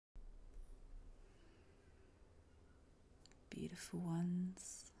Beautiful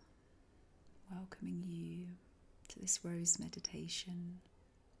ones, welcoming you to this rose meditation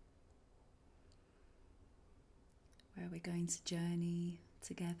where we're going to journey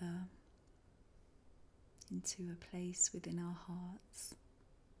together into a place within our hearts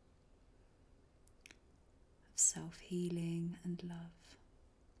of self-healing and love.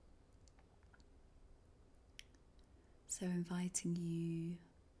 So inviting you,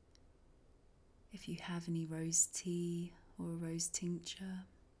 if you have any rose tea or a rose tincture,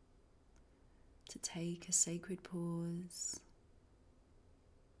 to take a sacred pause,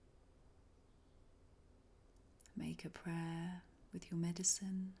 make a prayer with your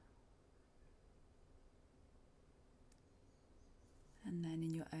medicine, and then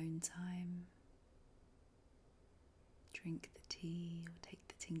in your own time, drink the tea or take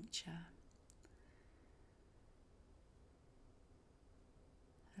the tincture,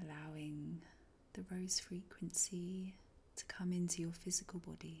 allowing the rose frequency to come into your physical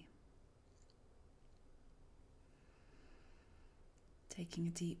body. Taking a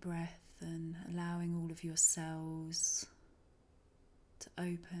deep breath and allowing all of your cells to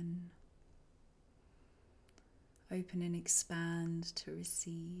open and expand to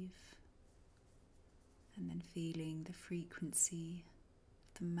receive, and then feeling the frequency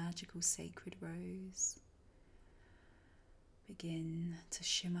of the magical sacred rose begin to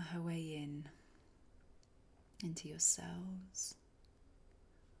shimmer her way into your cells,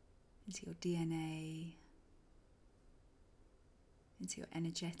 into your DNA, into your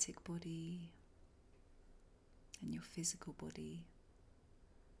energetic body and your physical body.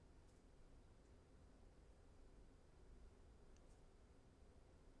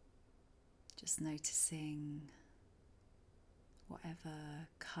 Just noticing whatever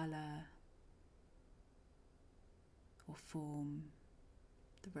colour or form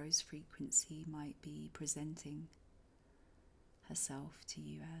the rose frequency might be presenting herself to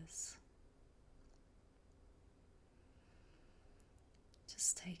you as.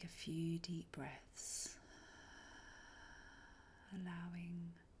 Just take a few deep breaths,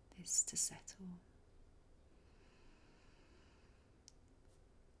 allowing this to settle.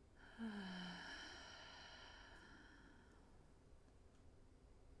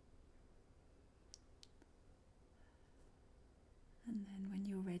 And then when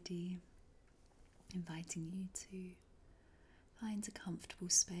you're ready, inviting you to find a comfortable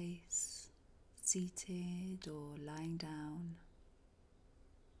space, seated or lying down,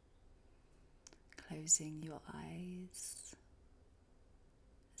 closing your eyes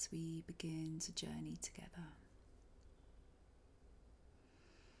as we begin to journey together.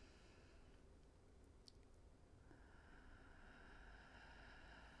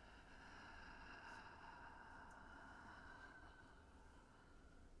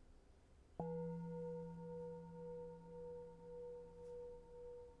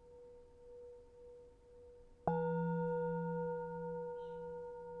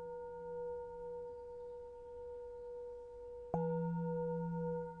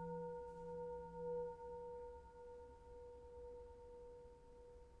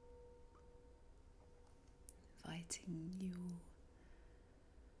 Inviting you all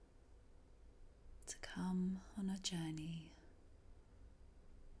to come on a journey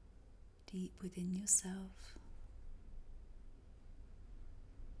deep within yourself,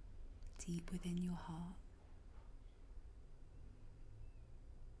 deep within your heart,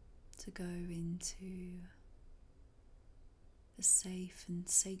 to go into a safe and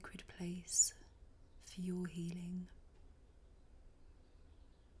sacred place for your healing,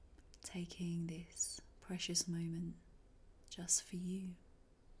 taking this precious moment just for you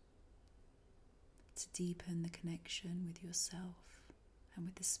to deepen the connection with yourself and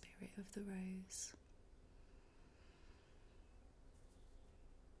with the spirit of the rose.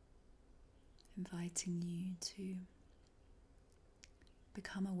 Inviting you to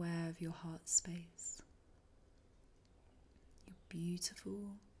become aware of your heart space, your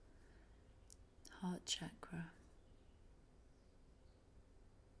beautiful heart chakra.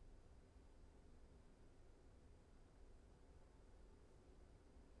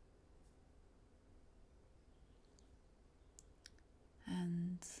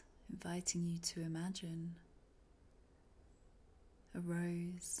 And inviting you to imagine a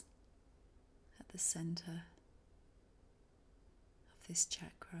rose at the center of this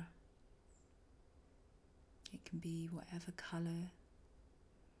chakra. It can be whatever color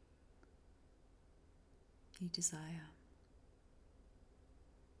you desire.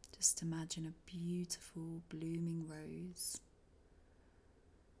 Just imagine a beautiful blooming rose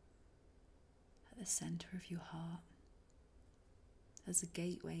at the center of your heart as a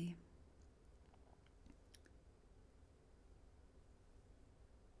gateway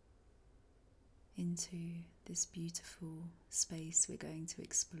into this beautiful space we're going to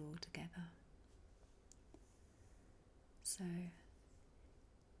explore together. So,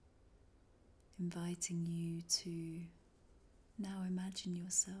 inviting you to now imagine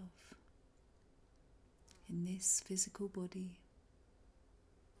yourself in this physical body,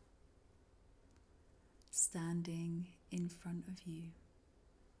 standing in front of you,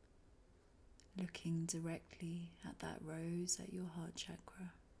 looking directly at that rose at your heart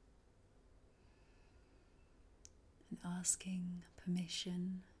chakra, and asking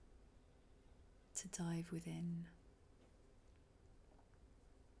permission to dive within.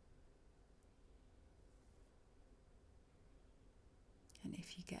 And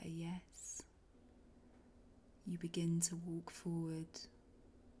if you get a yes, you begin to walk forward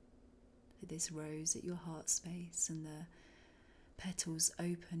to this rose at your heart space, and the petals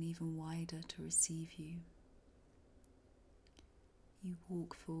open even wider to receive you. You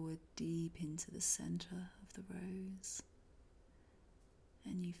walk forward deep into the center of the rose,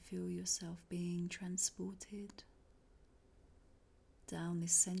 and you feel yourself being transported down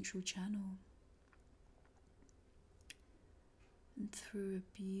this central channel and through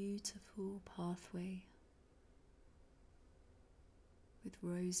a beautiful pathway with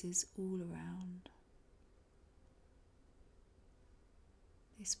roses all around.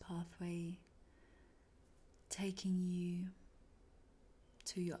 This pathway taking you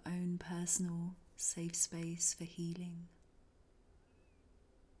to your own personal safe space for healing.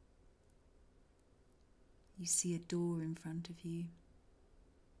 You see a door in front of you,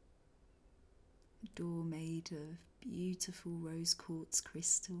 a door made of beautiful rose quartz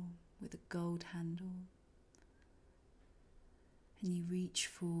crystal with a gold handle. And you reach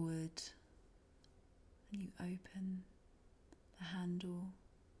forward and you open the handle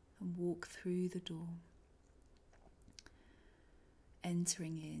and walk through the door,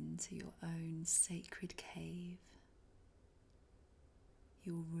 entering into your own sacred cave,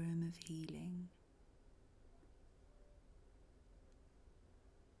 your room of healing.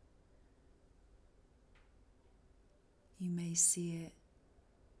 You may see it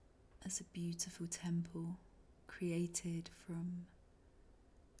as a beautiful temple created from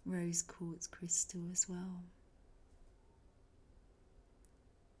rose quartz crystal as well.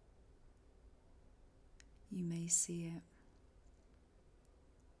 You may see it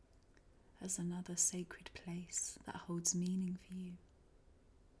as another sacred place that holds meaning for you.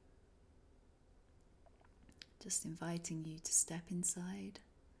 Just inviting you to step inside,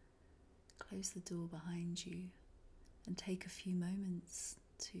 close the door behind you, and take a few moments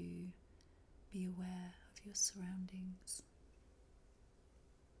to be aware of your surroundings.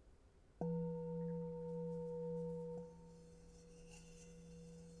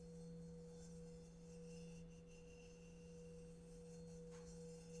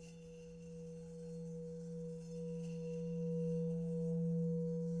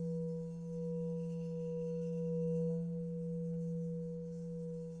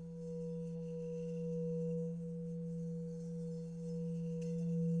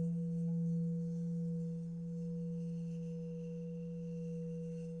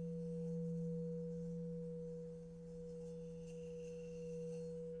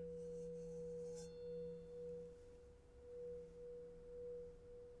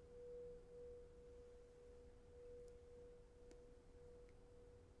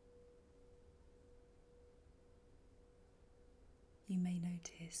 You may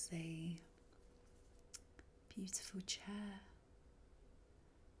notice a beautiful chair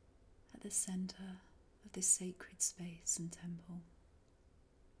at the center of this sacred space and temple.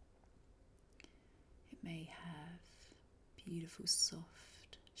 It may have beautiful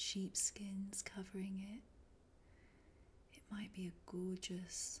soft sheepskins covering it. It might be a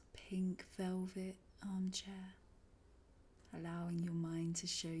gorgeous pink velvet armchair, allowing your mind to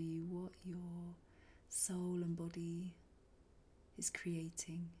show you what your soul and body is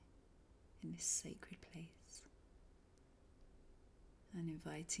creating in this sacred place, and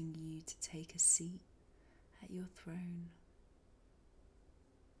inviting you to take a seat at your throne,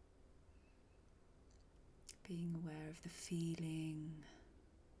 being aware of the feeling,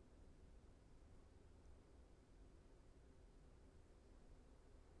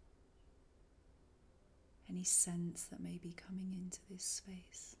 any sense that may be coming into this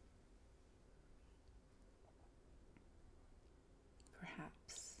space.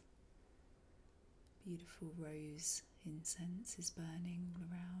 Perhaps beautiful rose incense is burning all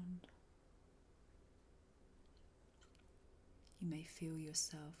around. You may feel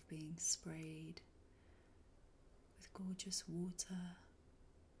yourself being sprayed with gorgeous water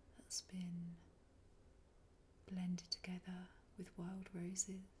that's been blended together with wild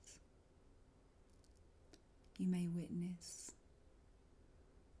roses. you may witness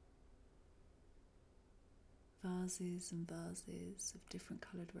vases and vases of different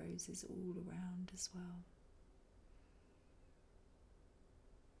coloured roses all around as well.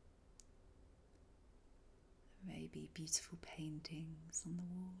 There may be beautiful paintings on the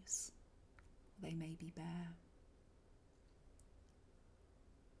walls, or they may be bare.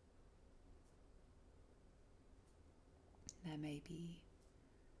 There may be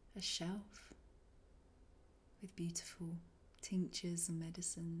a shelf with beautiful tinctures and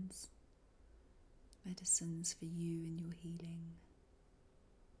medicines for you and your healing.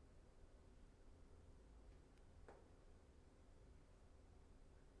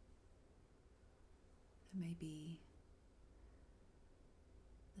 There may be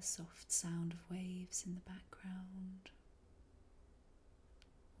the soft sound of waves in the background,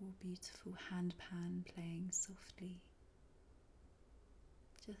 or beautiful handpan playing softly.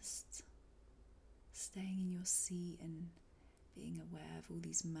 Just staying in your seat and being aware of all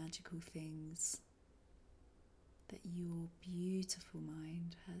these magical things that your beautiful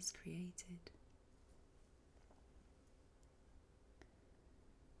mind has created.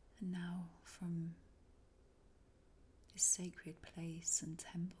 And now, from this sacred place and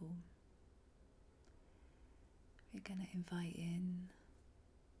temple, we're going to invite in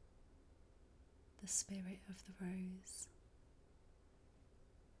the spirit of the rose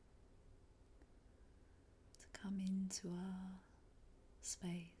to come into our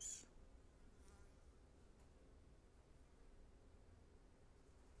space.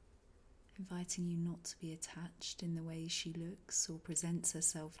 Inviting you not to be attached in the way she looks or presents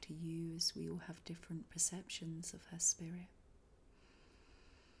herself to you, as we all have different perceptions of her spirit.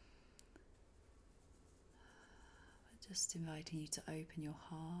 But just inviting you to open your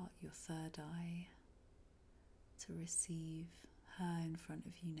heart, your third eye, to receive her in front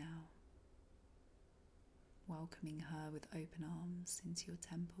of you now. Welcoming her with open arms into your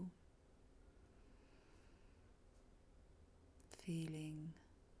temple. Feeling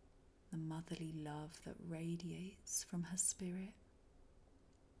the motherly love that radiates from her spirit.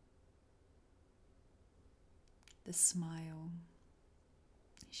 The smile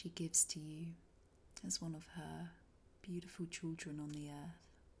she gives to you as one of her beautiful children on the earth.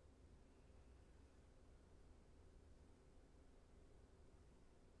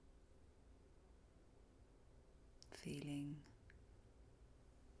 Feeling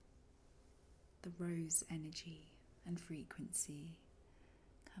the rose energy and frequency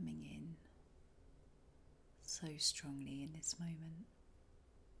coming in so strongly in this moment.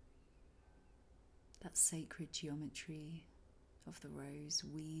 That sacred geometry of the rose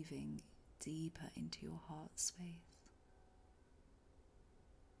weaving deeper into your heart space.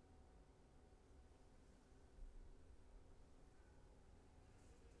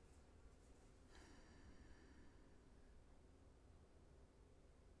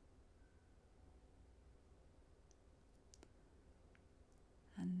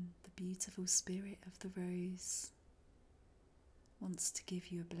 And the beautiful spirit of the rose wants to give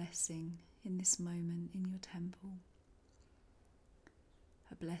you a blessing in this moment in your temple.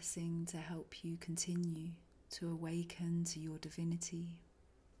 A blessing to help you continue to awaken to your divinity.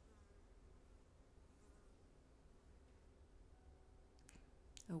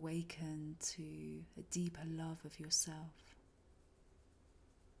 Awaken to a deeper love of yourself.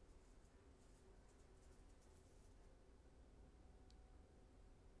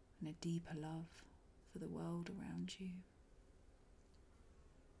 And a deeper love for the world around you.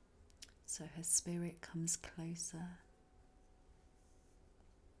 So her spirit comes closer,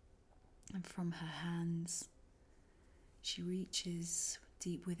 and from her hands she reaches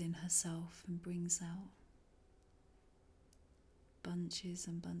deep within herself and brings out bunches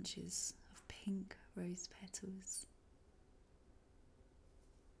and bunches of pink rose petals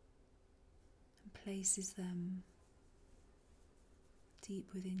and places them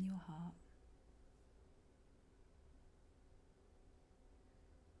deep within your heart.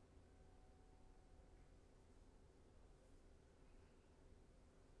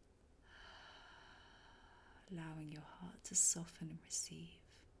 Allowing your heart to soften and receive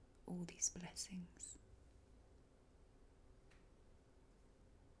all these blessings.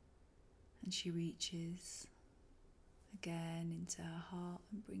 And she reaches again into her heart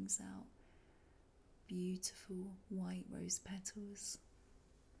and brings out beautiful white rose petals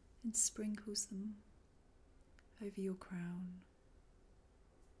and sprinkles them over your crown.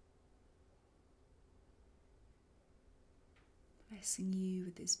 Blessing you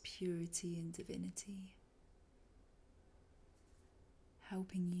with this purity and divinity,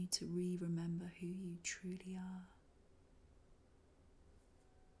 helping you to remember who you truly are.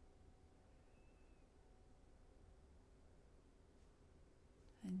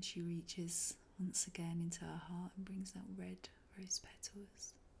 And she reaches once again into her heart and brings out red rose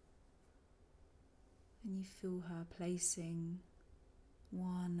petals. And you feel her placing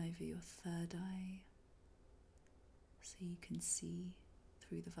one over your third eye so you can see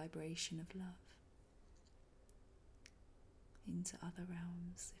through the vibration of love into other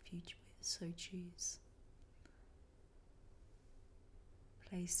realms if you so choose.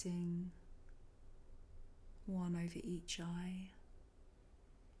 Placing one over each eye.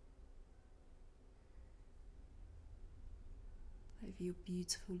 Over your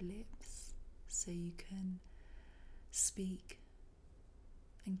beautiful lips so you can speak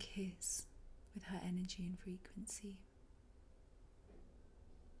and kiss with her energy and frequency.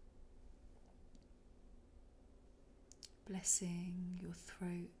 Blessing your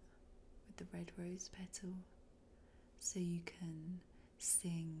throat with the red rose petal so you can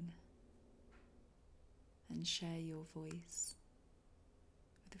sing and share your voice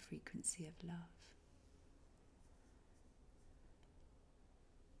with the frequency of love.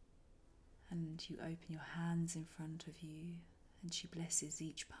 And you open your hands in front of you and she blesses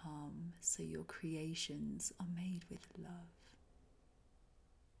each palm so your creations are made with love.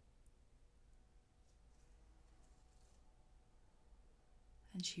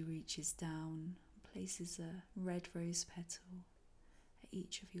 And she reaches down and places a red rose petal at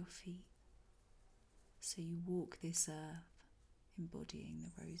each of your feet. So you walk this earth embodying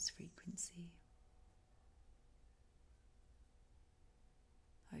the rose frequency.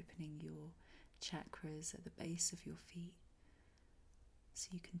 Opening your chakras at the base of your feet so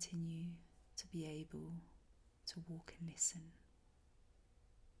you continue to be able to walk and listen.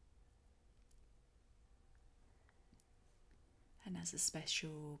 And as a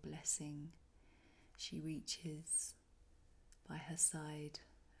special blessing, she reaches by her side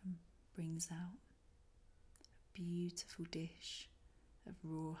and brings out a beautiful dish of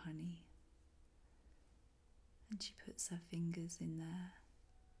raw honey. And she puts her fingers in there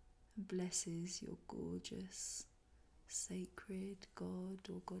and blesses your gorgeous, sacred god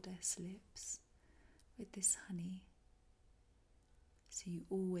or goddess lips with this honey. So you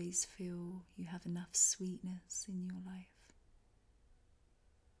always feel you have enough sweetness in your life.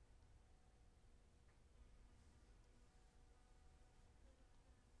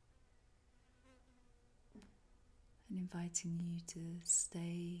 And inviting you to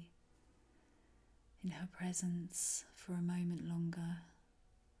stay in her presence for a moment longer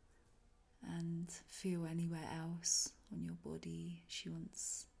and feel anywhere else on your body she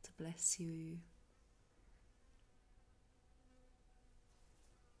wants to bless you.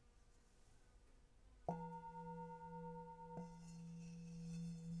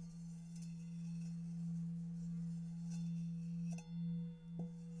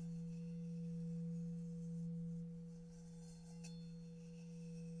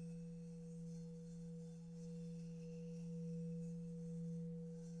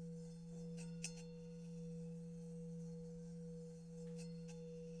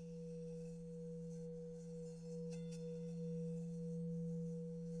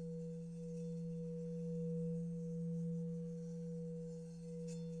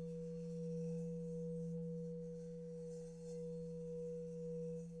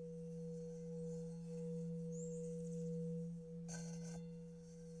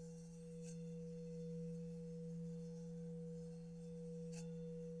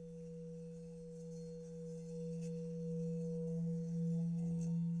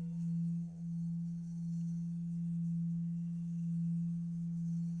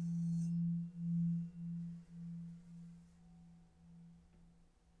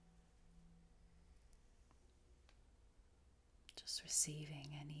 Just receiving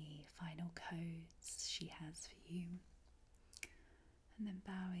any final codes she has for you, and then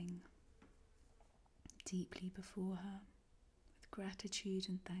bowing deeply before her with gratitude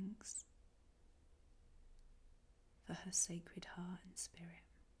and thanks for her sacred heart and spirit.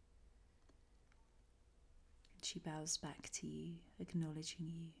 And she bows back to you, acknowledging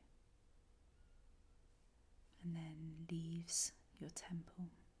you, and then leaves your temple.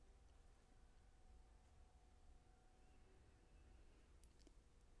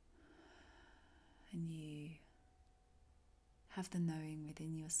 And you have the knowing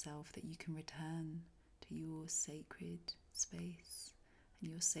within yourself that you can return to your sacred space and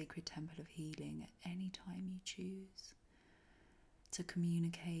your sacred temple of healing at any time you choose, to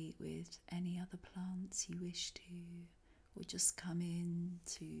communicate with any other plants you wish to, or just come in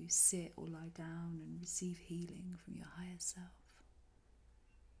to sit or lie down and receive healing from your higher self.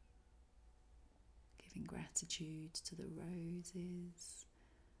 Giving gratitude to the roses,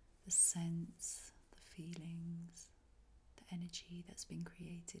 the scents, the feelings, the energy that's been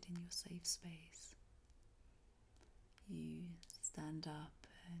created in your safe space. You stand up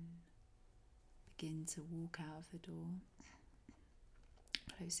and begin to walk out of the door,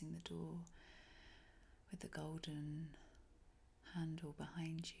 closing the door with the golden handle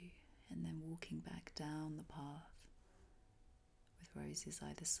behind you, and then walking back down the path with roses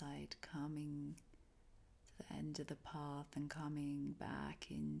either side, coming to the end of the path and coming back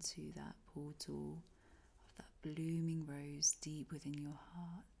into that portal of that blooming rose deep within your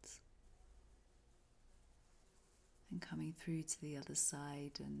heart, and coming through to the other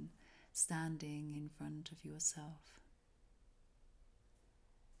side and standing in front of yourself.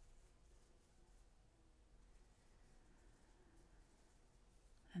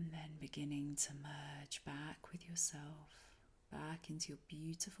 And then beginning to merge back with yourself, back into your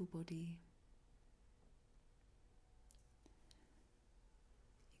beautiful body.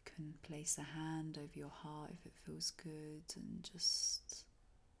 You can place a hand over your heart if it feels good, and just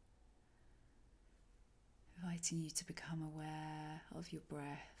inviting you to become aware of your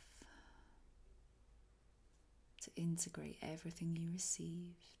breath, to integrate everything you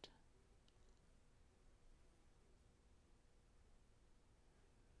received.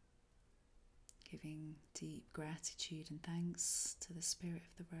 Giving deep gratitude and thanks to the spirit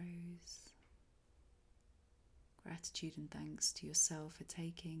of the rose. Gratitude and thanks to yourself for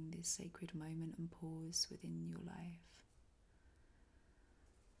taking this sacred moment and pause within your life.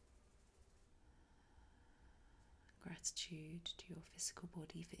 Gratitude to your physical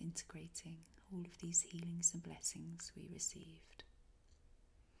body for integrating all of these healings and blessings we received.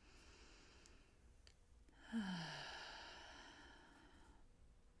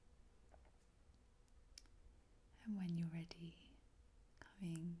 And when you're ready,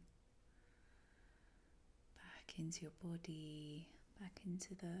 coming back into your body, back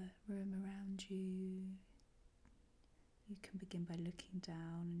into the room around you, you can begin by looking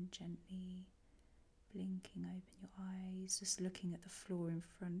down and gently blinking open your eyes, just looking at the floor in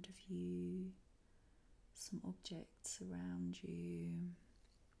front of you, some objects around you.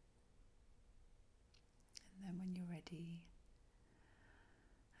 And then when you're ready,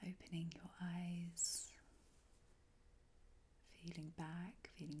 opening your eyes, feeling back,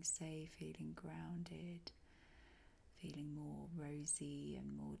 feeling safe, feeling grounded, feeling more rosy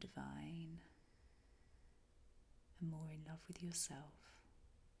and more divine, and more in love with yourself.